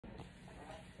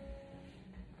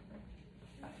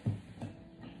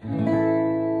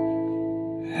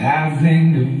I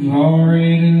think I've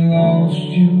already lost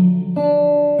you.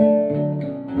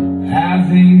 I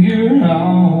think you're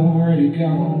already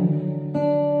gone.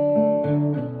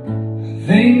 I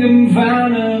think I'm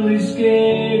finally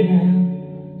scared now.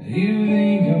 You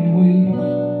think I'm weak,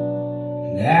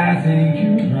 and I think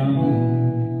you're wrong.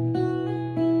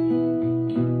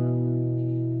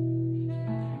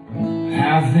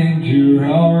 I think you're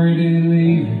already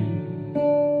leaving.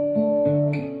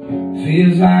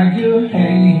 Feels like your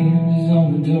hand is on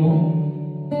the door.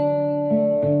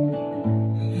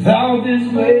 I thought this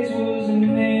place was an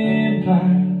empire,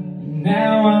 but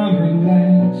now I'm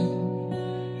relaxed,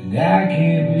 and I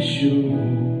can't be sure.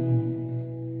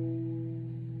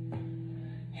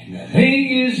 And I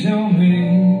think it's so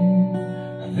mean.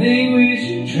 I think we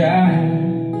should try.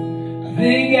 I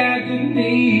think I could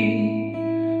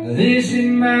need this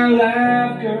in my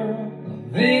life, girl.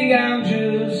 I think I'm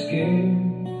just scared.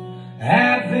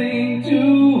 I think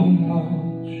too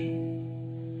much,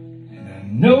 and I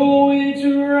know it's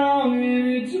wrong, and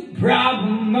it's a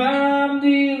problem I'm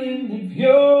dealing. If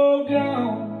you're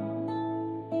gone,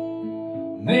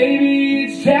 maybe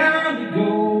it's time to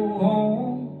go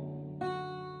home.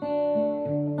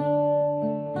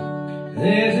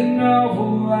 There's an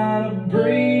awful lot of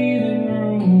breathing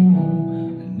room,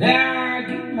 and I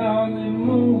can hardly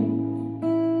move.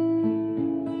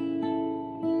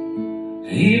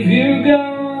 If you're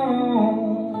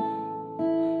gone,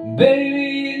 baby,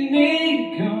 you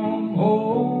need to come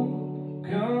home,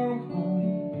 come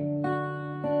home.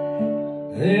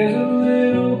 There's a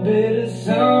little bit of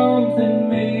something in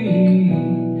me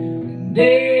and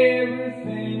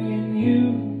everything in you.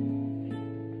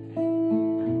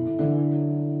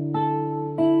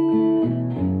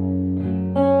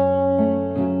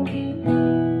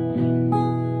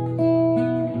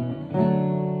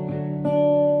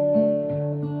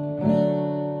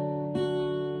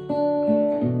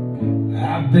 I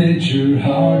bet you're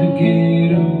hard to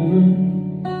get over.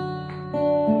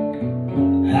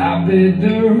 I bet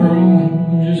the room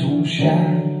just won't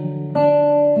shine. I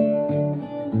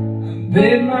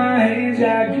bet my hands I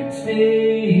could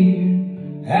stay here.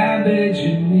 I bet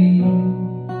you need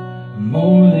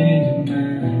more than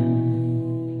mine.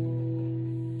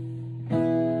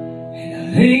 And I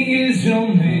think it's so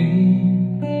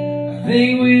mean. I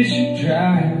think we should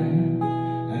try.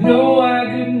 I know I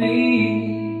could need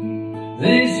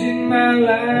this in my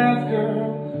life,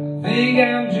 girl. I think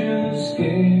I'm just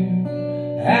scared.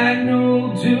 I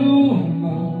know too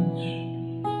much,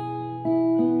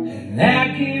 and I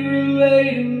can't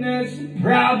relate, and that's the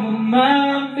problem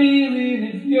I'm feeling.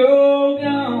 If you're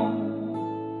gone,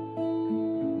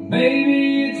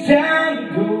 maybe it's time to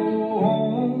go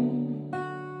home.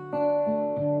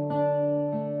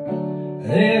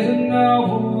 There's an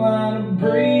awful lot of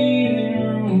breathing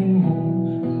room,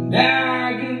 and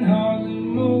I can hardly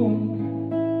move.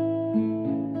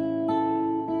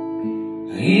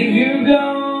 If you're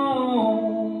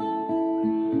gone,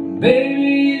 baby,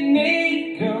 you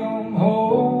need to come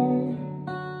home.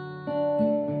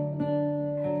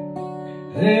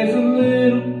 There's a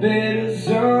little bit of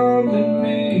something in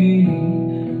me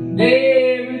and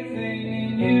everything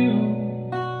in you.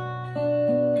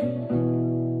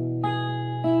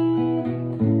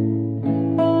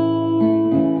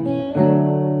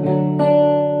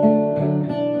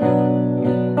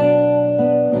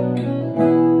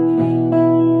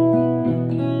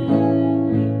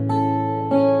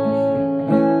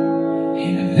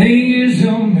 I think it's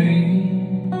so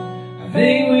mean. I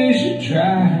think we should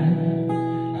try.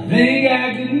 I think I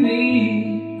could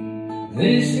need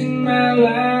this in my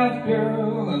life,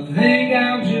 girl. I think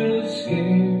I'm just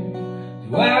scared.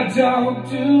 Do I talk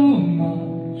too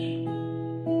much?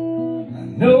 I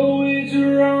know it's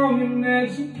wrong, and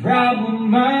that's the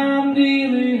problem I'm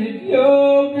dealing. If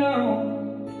you're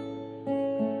gone,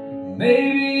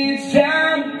 maybe it's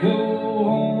time to go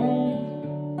home.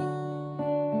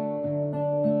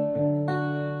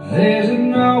 There's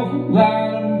an awful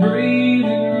lot of breathing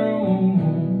room,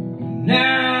 and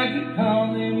I can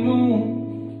hardly move.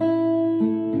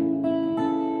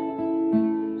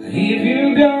 If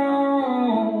you're gone,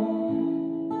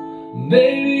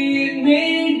 baby, you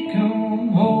need